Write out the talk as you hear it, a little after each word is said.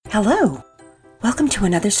Hello! Welcome to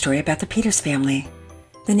another story about the Peters family.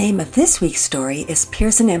 The name of this week's story is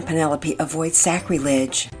Pearson and Penelope Avoid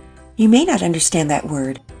Sacrilege. You may not understand that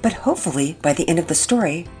word, but hopefully by the end of the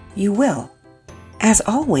story, you will. As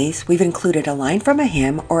always, we've included a line from a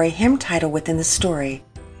hymn or a hymn title within the story.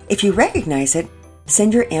 If you recognize it,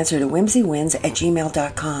 send your answer to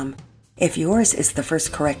whimsywins@gmail.com. If yours is the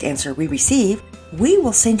first correct answer we receive, we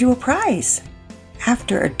will send you a prize.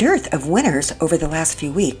 After a dearth of winners over the last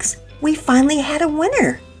few weeks, we finally had a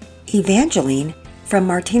winner. Evangeline from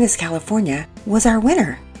Martinez, California, was our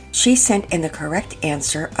winner. She sent in the correct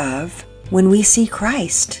answer of When We See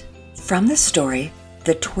Christ. From the story,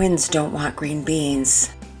 The Twins Don't Want Green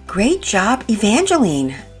Beans. Great job,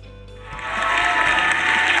 Evangeline!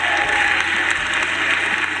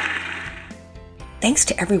 Thanks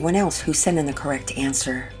to everyone else who sent in the correct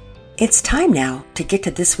answer. It's time now to get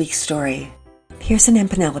to this week's story. Pearson and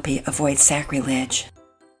Penelope Avoid Sacrilege.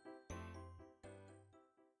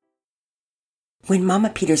 When Mama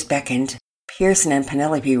Peters beckoned, Pearson and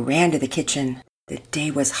Penelope ran to the kitchen. The day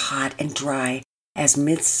was hot and dry, as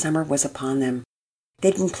midsummer was upon them.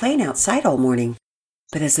 They'd been playing outside all morning,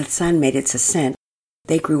 but as the sun made its ascent,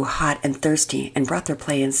 they grew hot and thirsty and brought their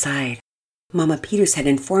play inside. Mama Peters had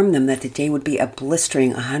informed them that the day would be a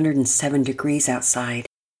blistering 107 degrees outside,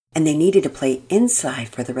 and they needed to play inside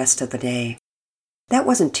for the rest of the day. That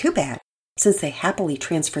wasn't too bad, since they happily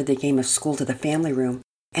transferred the game of school to the family room,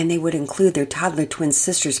 and they would include their toddler twin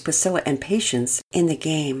sisters Priscilla and Patience in the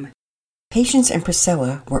game. Patience and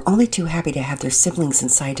Priscilla were only too happy to have their siblings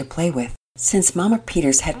inside to play with, since Mama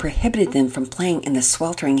Peters had prohibited them from playing in the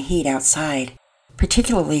sweltering heat outside,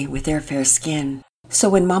 particularly with their fair skin. So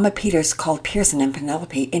when Mama Peters called Pearson and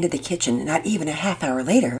Penelope into the kitchen not even a half hour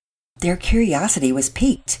later, their curiosity was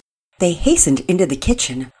piqued. They hastened into the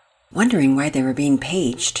kitchen, wondering why they were being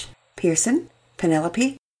paged. Pearson,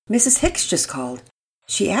 Penelope, Mrs. Hicks just called.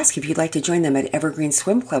 She asked if you'd like to join them at Evergreen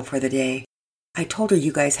Swim Club for the day. I told her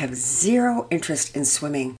you guys have zero interest in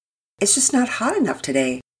swimming. It's just not hot enough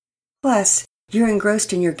today. Plus, you're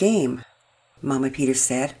engrossed in your game, Mama Peters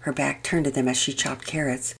said, her back turned to them as she chopped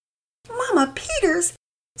carrots. Mama Peters?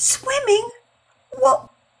 Swimming?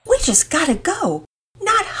 Well, we just gotta go.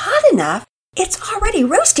 Not hot enough? It's already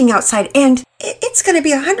roasting outside, and it's going to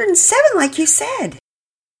be 107 like you said.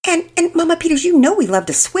 And Mama Peters, you know we love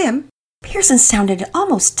to swim. Pearson sounded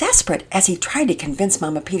almost desperate as he tried to convince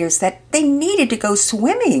Mama Peters that they needed to go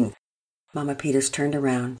swimming. Mama Peters turned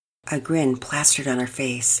around, a grin plastered on her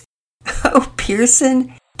face. Oh,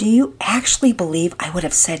 Pearson, do you actually believe I would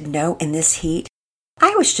have said no in this heat?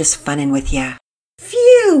 I was just funning with ya.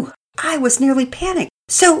 Phew! I was nearly panicked.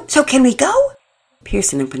 So can we go?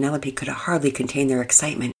 Pearson and Penelope could hardly contain their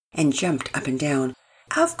excitement and jumped up and down.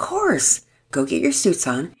 Of course! Go get your suits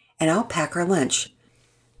on, and I'll pack our lunch.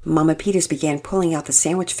 Mama Peters began pulling out the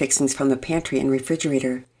sandwich fixings from the pantry and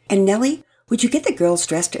refrigerator. And Nellie, would you get the girls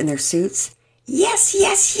dressed in their suits? Yes!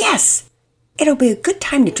 It'll be a good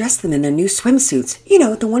time to dress them in their new swimsuits. You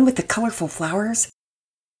know, the one with the colorful flowers.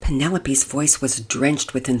 Penelope's voice was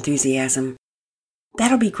drenched with enthusiasm.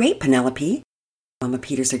 That'll be great, Penelope, Mama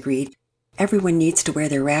Peters agreed. Everyone needs to wear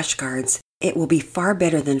their rash guards. It will be far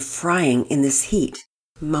better than frying in this heat,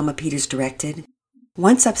 Mama Peters directed.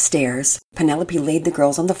 Once upstairs, Penelope laid the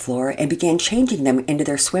girls on the floor and began changing them into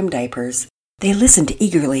their swim diapers. They listened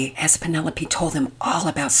eagerly as Penelope told them all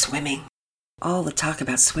about swimming. All the talk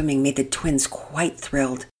about swimming made the twins quite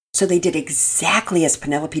thrilled, so they did exactly as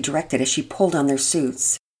Penelope directed as she pulled on their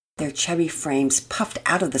suits. Their chubby frames puffed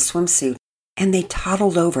out of the swimsuit, and they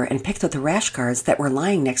toddled over and picked up the rash guards that were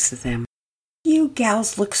lying next to them. You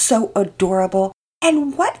gals look so adorable,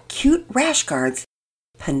 and what cute rash guards!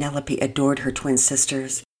 Penelope adored her twin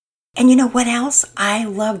sisters. And you know what else? I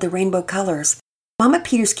love the rainbow colors. Mama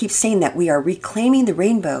Peters keeps saying that we are reclaiming the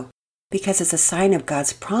rainbow because it's a sign of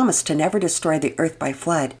God's promise to never destroy the earth by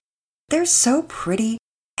flood. They're so pretty,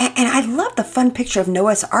 and I love the fun picture of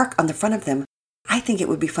Noah's Ark on the front of them. I think it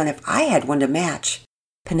would be fun if I had one to match.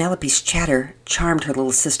 Penelope's chatter charmed her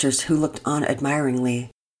little sisters, who looked on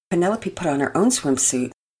admiringly. Penelope put on her own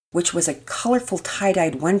swimsuit, which was a colorful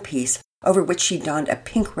tie-dyed one-piece over which she donned a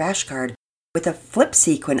pink rash guard with a flip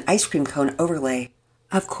sequin ice cream cone overlay.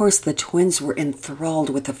 Of course, the twins were enthralled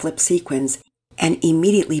with the flip sequins and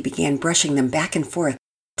immediately began brushing them back and forth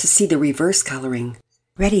to see the reverse coloring.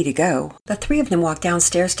 Ready to go, the three of them walked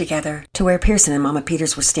downstairs together to where Pearson and Mama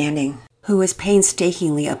Peters were standing, who was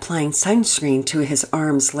painstakingly applying sunscreen to his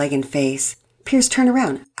arms, leg, and face. Pierce, turn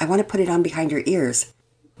around. I want to put it on behind your ears.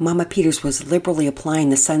 Mama Peters was liberally applying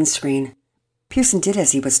the sunscreen. Pearson did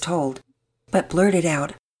as he was told, but blurted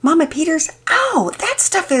out, Mama Peters, ow, that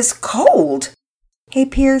stuff is cold. Hey,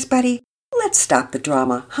 Piers, buddy, let's stop the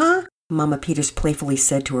drama, huh? Mama Peters playfully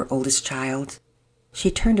said to her oldest child. She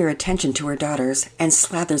turned her attention to her daughters and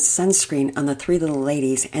slathered sunscreen on the three little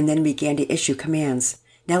ladies and then began to issue commands.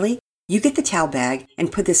 Nellie, you get the towel bag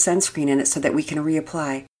and put the sunscreen in it so that we can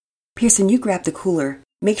reapply. Pearson, you grab the cooler.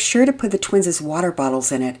 Make sure to put the twins' water bottles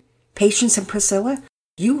in it. Patience and Priscilla,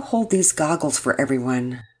 you hold these goggles for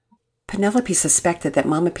everyone. Penelope suspected that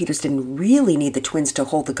Mama Peters didn't really need the twins to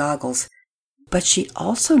hold the goggles, but she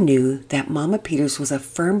also knew that Mama Peters was a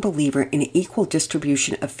firm believer in equal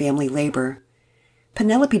distribution of family labor.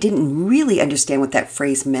 Penelope didn't really understand what that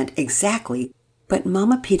phrase meant exactly, but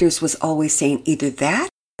Mama Peters was always saying either that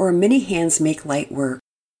or many hands make light work.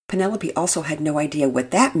 Penelope also had no idea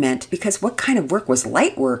what that meant because what kind of work was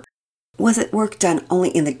light work? Was it work done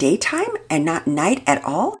only in the daytime and not night at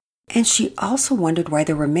all? And she also wondered why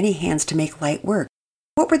there were many hands to make light work.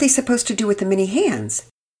 What were they supposed to do with the many hands?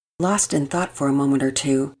 Lost in thought for a moment or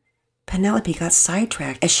two, Penelope got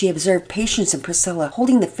sidetracked as she observed Patience and Priscilla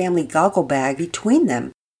holding the family goggle bag between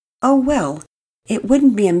them. Oh well, it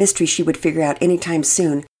wouldn't be a mystery she would figure out any time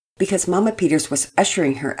soon because Mama Peters was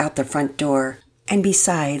ushering her out the front door. And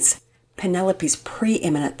besides, Penelope's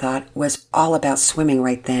preeminent thought was all about swimming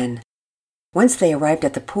right then. Once they arrived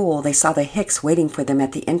at the pool, they saw the Hicks waiting for them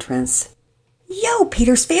at the entrance. Yo,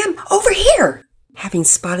 Peters fam, over here! Having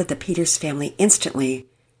spotted the Peters family instantly,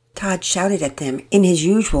 Todd shouted at them in his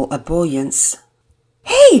usual ebullience.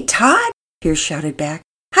 Hey, Todd! Piers shouted back.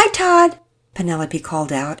 Hi, Todd! Penelope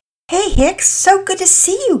called out. Hey, Hicks, so good to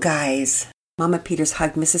see you guys! Mama Peters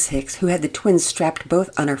hugged Mrs. Hicks, who had the twins strapped both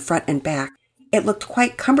on her front and back. It looked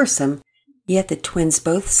quite cumbersome, yet the twins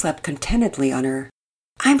both slept contentedly on her.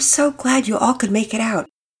 I'm so glad you all could make it out.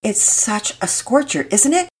 It's such a scorcher,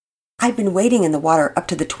 isn't it? I've been wading in the water up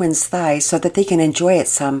to the twins' thighs so that they can enjoy it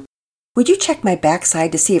some. Would you check my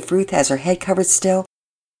backside to see if Ruth has her head covered still?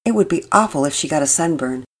 It would be awful if she got a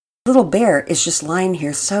sunburn. Little Bear is just lying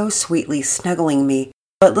here so sweetly snuggling me.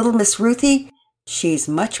 But little Miss Ruthie, she's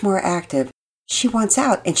much more active. She wants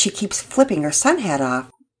out and she keeps flipping her sun hat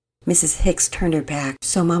off. Mrs. Hicks turned her back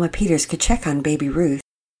so Mama Peters could check on baby Ruth.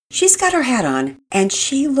 She's got her hat on, and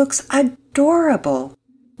she looks adorable.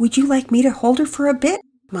 Would you like me to hold her for a bit?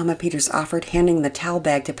 Mama Peters offered, handing the towel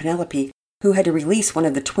bag to Penelope, who had to release one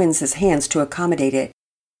of the twins' hands to accommodate it.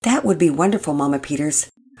 That would be wonderful, Mama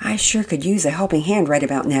Peters. I sure could use a helping hand right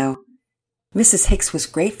about now. Mrs. Hicks was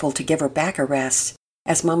grateful to give her back a rest,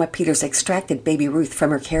 as Mama Peters extracted baby Ruth from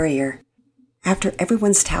her carrier. After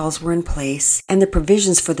everyone's towels were in place and the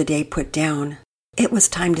provisions for the day put down, it was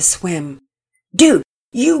time to swim. Dude,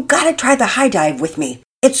 you gotta try the high dive with me.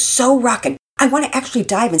 It's so rockin'. I want to actually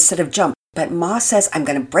dive instead of jump, but Ma says I'm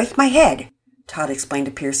gonna break my head, Todd explained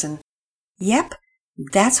to Pearson. Yep,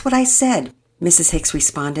 that's what I said, Mrs. Hicks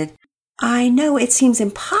responded. I know it seems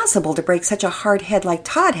impossible to break such a hard head like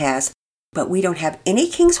Todd has, but we don't have any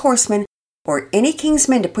king's horsemen or any king's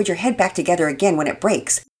men to put your head back together again when it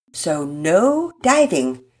breaks. So no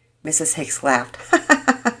diving, Mrs. Hicks laughed.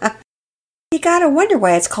 You gotta wonder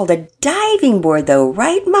why it's called a diving board though,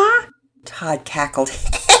 right, Ma? Todd cackled.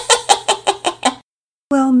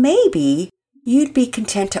 Well, maybe you'd be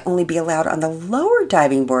content to only be allowed on the lower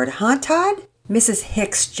diving board, huh, Todd? Mrs.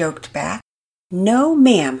 Hicks joked back. No,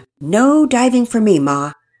 ma'am. No diving for me,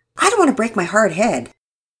 Ma. I don't want to break my hard head.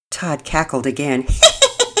 Todd cackled again.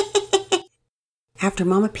 After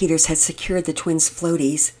Mama Peters had secured the twins'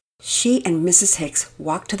 floaties, she and Mrs. Hicks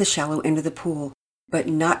walked to the shallow end of the pool, but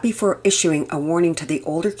not before issuing a warning to the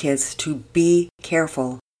older kids to be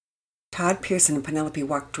careful. Todd, Pearson, and Penelope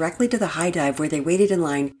walked directly to the high dive where they waited in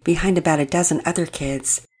line behind about a dozen other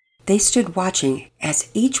kids. They stood watching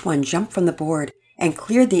as each one jumped from the board and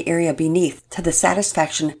cleared the area beneath to the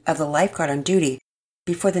satisfaction of the lifeguard on duty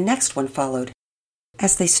before the next one followed.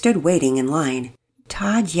 As they stood waiting in line,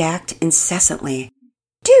 Todd yacked incessantly.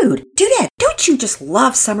 Dudette, don't you just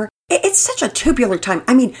love summer? It's such a tubular time.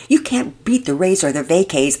 I mean, you can't beat the rays or the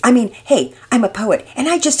vacays. I mean, hey, I'm a poet, and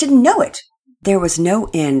I just didn't know it. There was no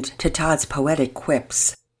end to Todd's poetic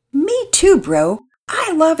quips. Me too, bro.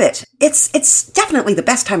 I love it. It's definitely the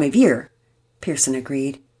best time of year, Pearson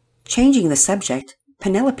agreed. Changing the subject,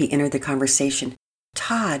 Penelope entered the conversation.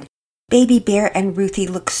 Todd, Baby Bear and Ruthie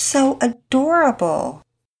look so adorable.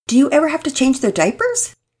 Do you ever have to change their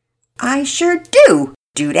diapers? I sure do,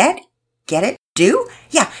 Dudette. Get it? Do?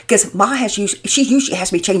 Yeah, because she usually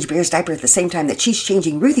has me change Bear's diaper at the same time that she's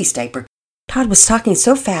changing Ruthie's diaper. Todd was talking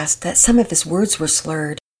so fast that some of his words were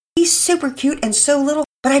slurred. He's super cute and so little,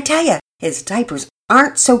 but I tell ya, his diapers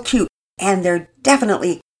aren't so cute, and they're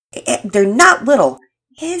not little.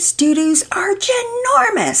 His doo-doos are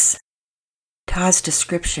ginormous. Todd's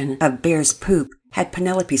description of Bear's poop had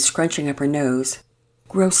Penelope scrunching up her nose,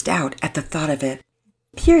 grossed out at the thought of it.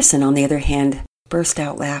 Pearson, on the other hand, burst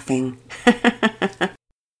out laughing.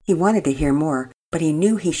 He wanted to hear more, but he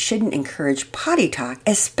knew he shouldn't encourage potty talk,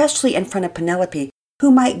 especially in front of Penelope,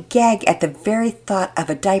 who might gag at the very thought of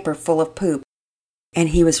a diaper full of poop. And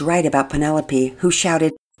he was right about Penelope, who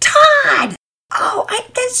shouted, "Todd! Oh,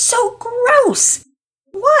 that's so gross!"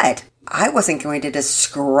 "What? I wasn't going to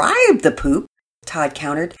describe the poop," Todd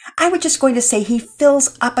countered. "I was just going to say he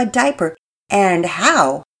fills up a diaper. And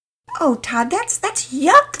how?" "Oh, Todd, that's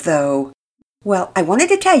yuck, though." "Well, I wanted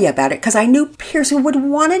to tell you about it because I knew Pearson would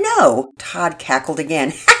want to know," Todd cackled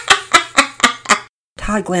again.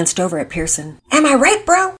 Todd glanced over at Pearson. "Am I right,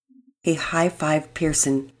 bro?" He high-fived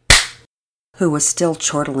Pearson, who was still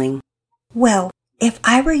chortling. "Well, if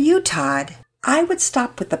I were you, Todd, I would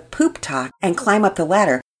stop with the poop talk and climb up the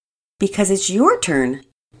ladder, because it's your turn."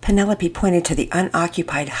 Penelope pointed to the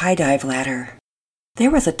unoccupied high dive ladder.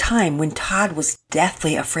 There was a time when Todd was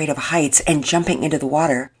deathly afraid of heights and jumping into the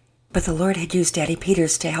water, but the Lord had used Daddy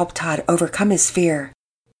Peters to help Todd overcome his fear.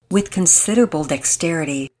 With considerable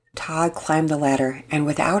dexterity, Todd climbed the ladder and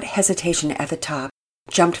without hesitation at the top,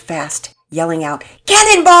 jumped fast, yelling out,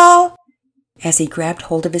 "Cannonball!" as he grabbed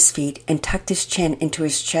hold of his feet and tucked his chin into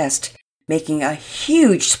his chest, making a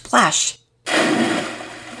huge splash.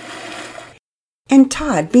 And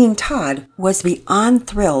Todd, being Todd, was beyond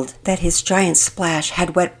thrilled that his giant splash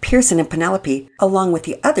had wet Pearson and Penelope, along with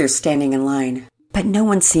the others standing in line. But no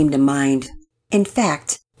one seemed to mind. In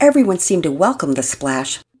fact, everyone seemed to welcome the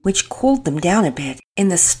splash, which cooled them down a bit in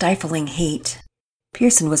the stifling heat.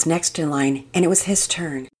 Pearson was next in line, and it was his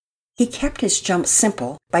turn. He kept his jump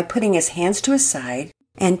simple by putting his hands to his side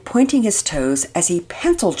and pointing his toes as he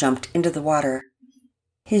pencil jumped into the water.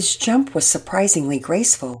 His jump was surprisingly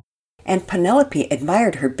graceful, and Penelope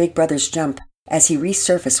admired her big brother's jump as he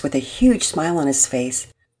resurfaced with a huge smile on his face.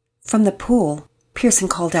 From the pool, Pearson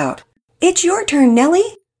called out, "It's your turn,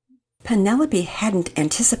 Nellie!" Penelope hadn't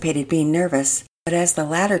anticipated being nervous, but as the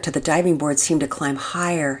ladder to the diving board seemed to climb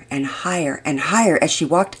higher and higher and higher as she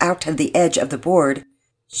walked out to the edge of the board,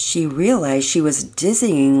 she realized she was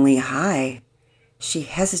dizzyingly high. She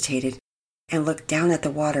hesitated and looked down at the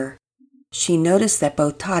water. She noticed that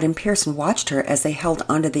both Todd and Pearson watched her as they held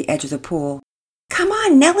onto the edge of the pool. "Come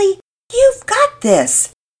on, Nellie! You've got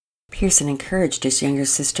this!" Pearson encouraged his younger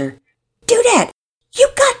sister. "Dudette! You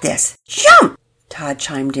got this! Jump!" Todd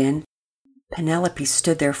chimed in. Penelope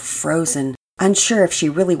stood there frozen, unsure if she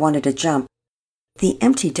really wanted to jump. The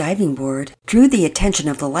empty diving board drew the attention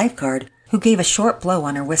of the lifeguard, who gave a short blow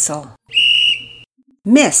on her whistle.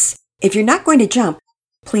 "Miss, if you're not going to jump,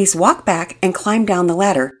 please walk back and climb down the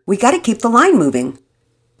ladder. We got to keep the line moving."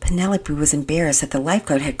 Penelope was embarrassed that the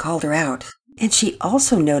lifeguard had called her out, and she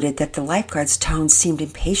also noted that the lifeguard's tone seemed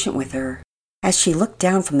impatient with her. As she looked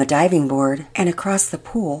down from the diving board and across the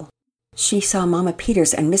pool, she saw Mama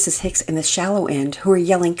Peters and Mrs. Hicks in the shallow end, who were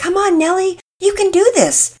yelling, "Come on, Nellie! You can do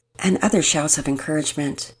this!" and other shouts of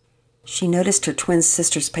encouragement. She noticed her twin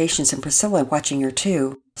sisters Patience and Priscilla watching her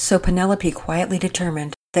too, so Penelope quietly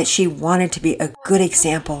determined that she wanted to be a good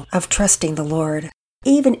example of trusting the Lord,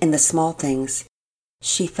 even in the small things.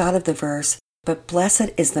 She thought of the verse, "But blessed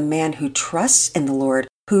is the man who trusts in the Lord,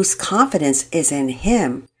 whose confidence is in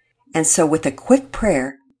him." And so with a quick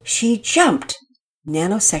prayer, she jumped.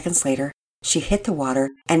 Nanoseconds later, she hit the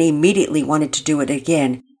water and immediately wanted to do it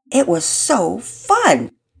again. It was so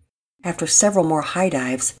fun! After several more high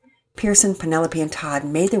dives, Pearson, Penelope, and Todd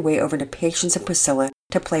made their way over to Patience and Priscilla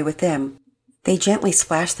to play with them. They gently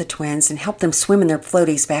splashed the twins and helped them swim in their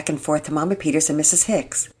floaties back and forth to Mama Peters and Mrs.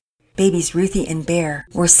 Hicks. Babies Ruthie and Bear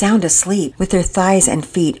were sound asleep with their thighs and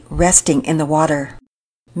feet resting in the water.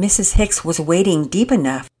 Mrs. Hicks was wading deep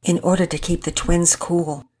enough in order to keep the twins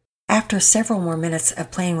cool. After several more minutes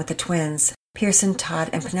of playing with the twins, Pearson, Todd,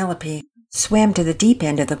 and Penelope swam to the deep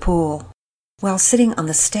end of the pool. While sitting on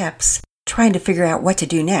the steps, trying to figure out what to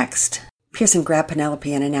do next, Pearson grabbed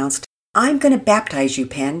Penelope and announced, "I'm going to baptize you,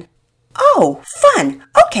 Pen." "Oh, fun!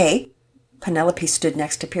 Okay." Penelope stood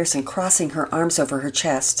next to Pearson, crossing her arms over her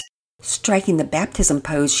chest, striking the baptism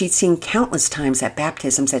pose she'd seen countless times at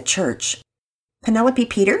baptisms at church. "Penelope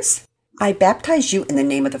Peters, I baptize you in the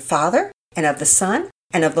name of the Father, and of the Son,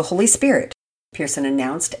 and of the Holy Spirit," Pearson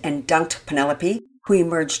announced and dunked Penelope, who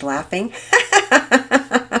emerged laughing.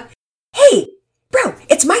 "Hey, bro,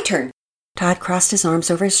 it's my turn." Todd crossed his arms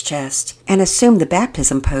over his chest and assumed the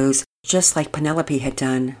baptism pose, just like Penelope had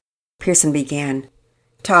done. Pearson began,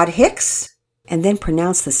 "Todd Hicks," and then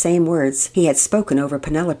pronounced the same words he had spoken over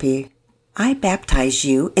Penelope. "I baptize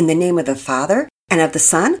you in the name of the Father, and of the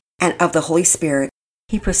Son, and of the Holy Spirit."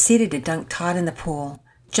 He proceeded to dunk Todd in the pool,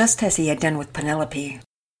 just as he had done with Penelope.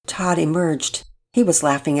 Todd emerged. He was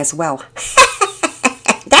laughing as well.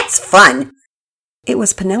 That's fun! It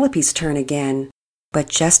was Penelope's turn again, but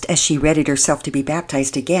just as she readied herself to be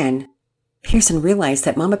baptized again, Pearson realized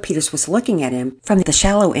that Mama Peters was looking at him from the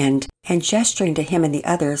shallow end and gesturing to him and the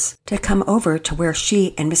others to come over to where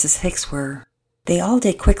she and Mrs. Hicks were. They all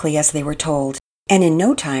did quickly as they were told, and in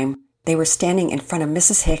no time they were standing in front of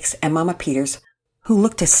Mrs. Hicks and Mama Peters, who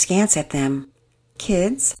looked askance at them.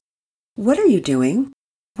 "Kids, what are you doing?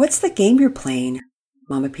 What's the game you're playing?"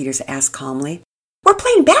 Mama Peters asked calmly. "We're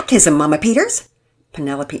playing baptism, Mama Peters,"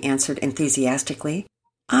 Penelope answered enthusiastically.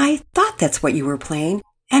 "I thought that's what you were playing.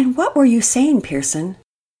 And what were you saying, Pearson?"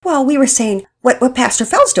 "Well, we were saying what Pastor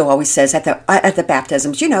Felsdo always says at the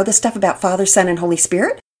baptisms. You know, the stuff about Father, Son, and Holy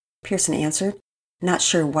Spirit," Pearson answered, not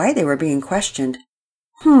sure why they were being questioned.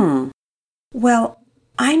 "Well,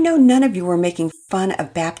 I know none of you were making fun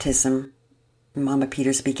of baptism," Mama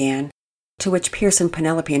Peters began, to which Pearson,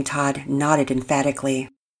 Penelope, and Todd nodded emphatically.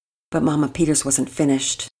 But Mama Peters wasn't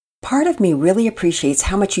finished. "Part of me really appreciates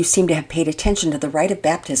how much you seem to have paid attention to the rite of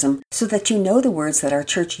baptism so that you know the words that our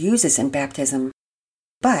church uses in baptism.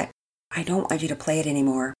 But I don't want you to play it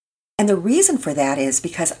anymore. And the reason for that is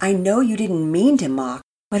because I know you didn't mean to mock,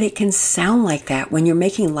 but it can sound like that when you're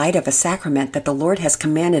making light of a sacrament that the Lord has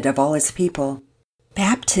commanded of all His people.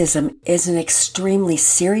 Baptism is an extremely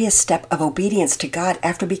serious step of obedience to God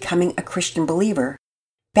after becoming a Christian believer.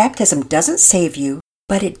 Baptism doesn't save you,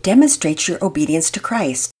 but it demonstrates your obedience to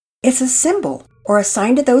Christ. It's a symbol or a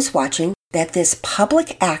sign to those watching that this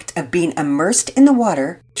public act of being immersed in the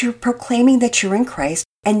water, you're proclaiming that you're in Christ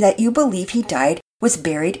and that you believe He died, was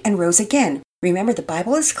buried, and rose again. Remember, the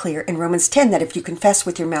Bible is clear in Romans 10 that if you confess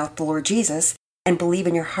with your mouth the Lord Jesus and believe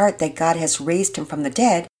in your heart that God has raised Him from the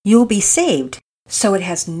dead, you'll be saved. So it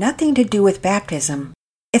has nothing to do with baptism.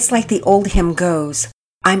 It's like the old hymn goes,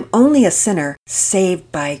 "I'm only a sinner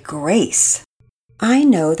saved by grace." I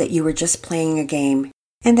know that you were just playing a game,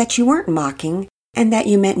 and that you weren't mocking, and that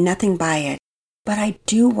you meant nothing by it. But I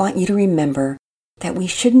do want you to remember that we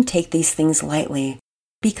shouldn't take these things lightly,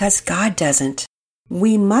 because God doesn't.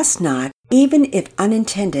 We must not, even if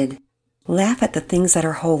unintended, laugh at the things that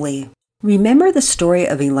are holy. Remember the story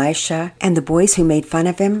of Elisha and the boys who made fun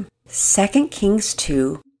of him? 2 Kings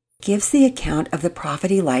 2 gives the account of the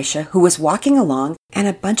prophet Elisha who was walking along, and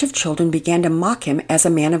a bunch of children began to mock him as a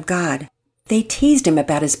man of God. They teased him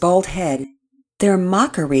about his bald head. Their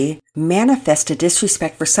mockery manifested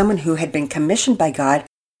disrespect for someone who had been commissioned by God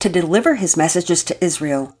to deliver His messages to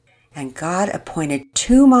Israel. And God appointed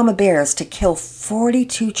 2 mama bears to kill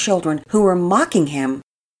 42 children who were mocking him.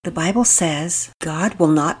 The Bible says God will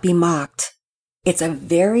not be mocked. It's a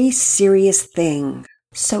very serious thing.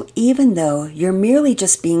 So even though you're merely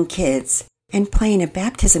just being kids and playing a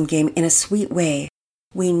baptism game in a sweet way,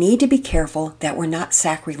 we need to be careful that we're not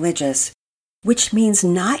sacrilegious, which means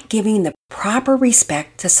not giving the proper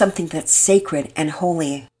respect to something that's sacred and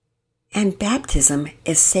holy. And baptism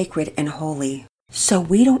is sacred and holy. So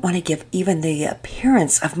we don't want to give even the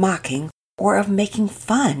appearance of mocking or of making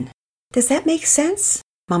fun. Does that make sense?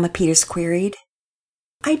 Mama Peters queried.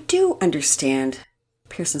 "I do understand,"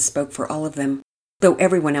 Pearson spoke for all of them, though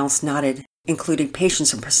everyone else nodded, including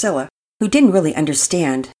Patience and Priscilla, who didn't really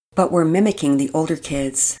understand, but were mimicking the older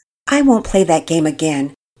kids. "I won't play that game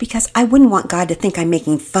again, because I wouldn't want God to think I'm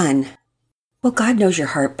making fun." "Well, God knows your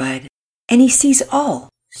heart, Bud, and He sees all.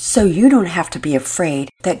 So you don't have to be afraid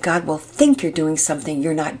that God will think you're doing something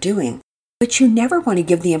you're not doing. But you never want to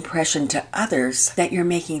give the impression to others that you're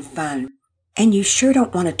making fun. And you sure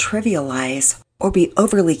don't want to trivialize or be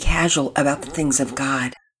overly casual about the things of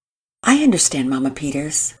God." "I understand, Mama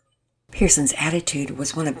Peters." Pearson's attitude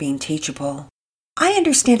was one of being teachable. "I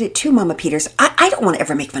understand it too, Mama Peters. I don't want to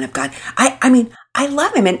ever make fun of God. I mean, I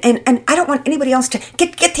love Him, and I don't want anybody else to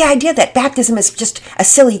get the idea that baptism is just a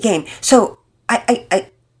silly game. So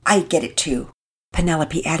I get it too,"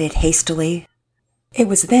 Penelope added hastily. It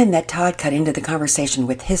was then that Todd cut into the conversation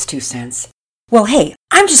with his 2 cents. "Well, hey,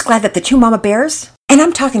 I'm just glad that the 2 mama bears, and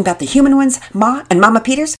I'm talking about the human ones, Ma and Mama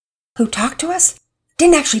Peters, who talked to us,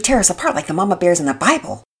 didn't actually tear us apart like the mama bears in the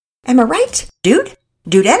Bible. Am I right, dude?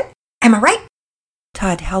 Dudette? Am I right?"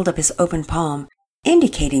 Todd held up his open palm,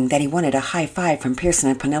 indicating that he wanted a high five from Pearson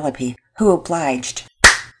and Penelope, who obliged.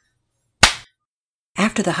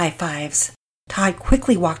 After the high fives, Todd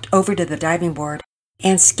quickly walked over to the diving board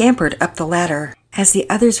and scampered up the ladder as the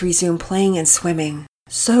others resumed playing and swimming,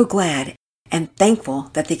 so glad and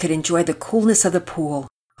thankful that they could enjoy the coolness of the pool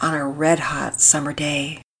on a red-hot summer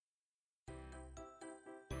day.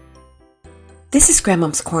 This is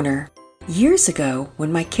Grandmom's Corner. Years ago,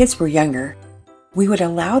 when my kids were younger, we would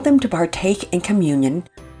allow them to partake in communion,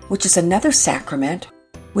 which is another sacrament,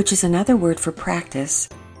 which is another word for practice,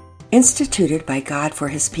 instituted by God for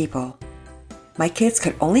His people. My kids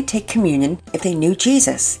could only take communion if they knew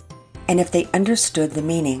Jesus and if they understood the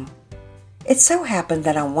meaning. It so happened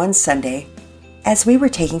that on one Sunday, as we were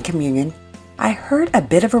taking communion, I heard a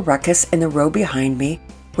bit of a ruckus in the row behind me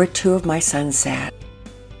where two of my sons sat.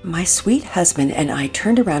 My sweet husband and I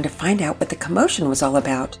turned around to find out what the commotion was all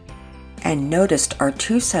about, and noticed our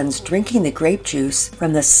two sons drinking the grape juice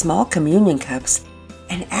from the small communion cups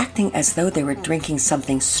and acting as though they were drinking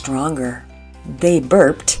something stronger. They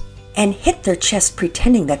burped and hit their chest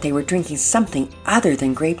pretending that they were drinking something other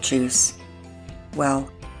than grape juice. Well,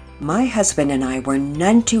 my husband and I were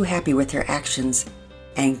none too happy with their actions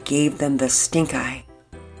and gave them the stink eye.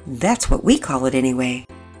 That's what we call it anyway.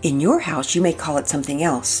 In your house, you may call it something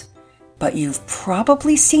else, but you've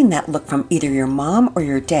probably seen that look from either your mom or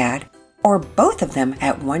your dad, or both of them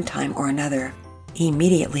at one time or another.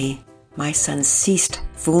 Immediately, my sons ceased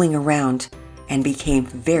fooling around and became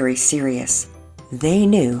very serious. They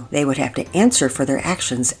knew they would have to answer for their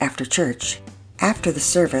actions after church. After the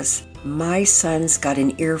service, my sons got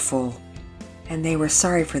an earful, and they were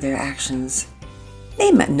sorry for their actions.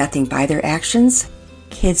 They meant nothing by their actions.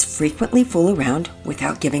 Kids frequently fool around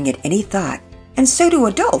without giving it any thought, and so do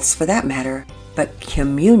adults for that matter. But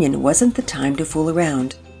communion wasn't the time to fool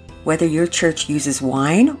around. Whether your church uses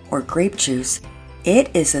wine or grape juice,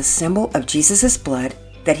 it is a symbol of Jesus' blood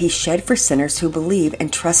that He shed for sinners who believe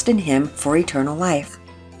and trust in Him for eternal life.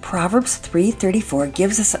 Proverbs 3:34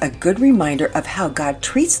 gives us a good reminder of how God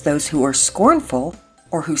treats those who are scornful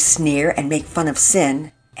or who sneer and make fun of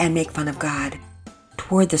sin and make fun of God.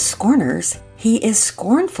 Toward the scorners, He is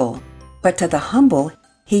scornful, but to the humble,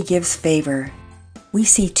 He gives favor. We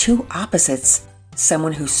see two opposites,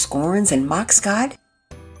 someone who scorns and mocks God,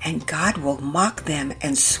 and God will mock them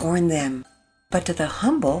and scorn them. But to the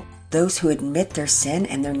humble, those who admit their sin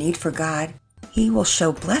and their need for God, He will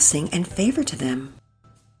show blessing and favor to them.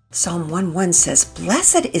 Psalm 1:1 says,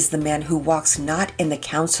 "Blessed is the man who walks not in the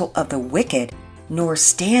counsel of the wicked, nor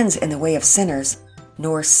stands in the way of sinners,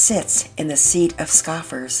 nor sits in the seat of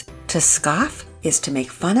scoffers." To scoff is to make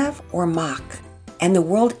fun of or mock, and the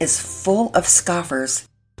world is full of scoffers,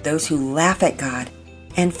 those who laugh at God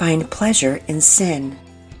and find pleasure in sin.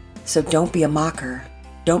 So don't be a mocker,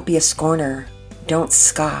 don't be a scorner, don't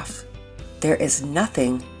scoff. There is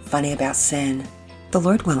nothing funny about sin. The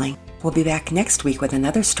Lord willing, we'll be back next week with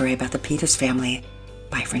another story about the Peters family.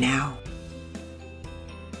 Bye for now.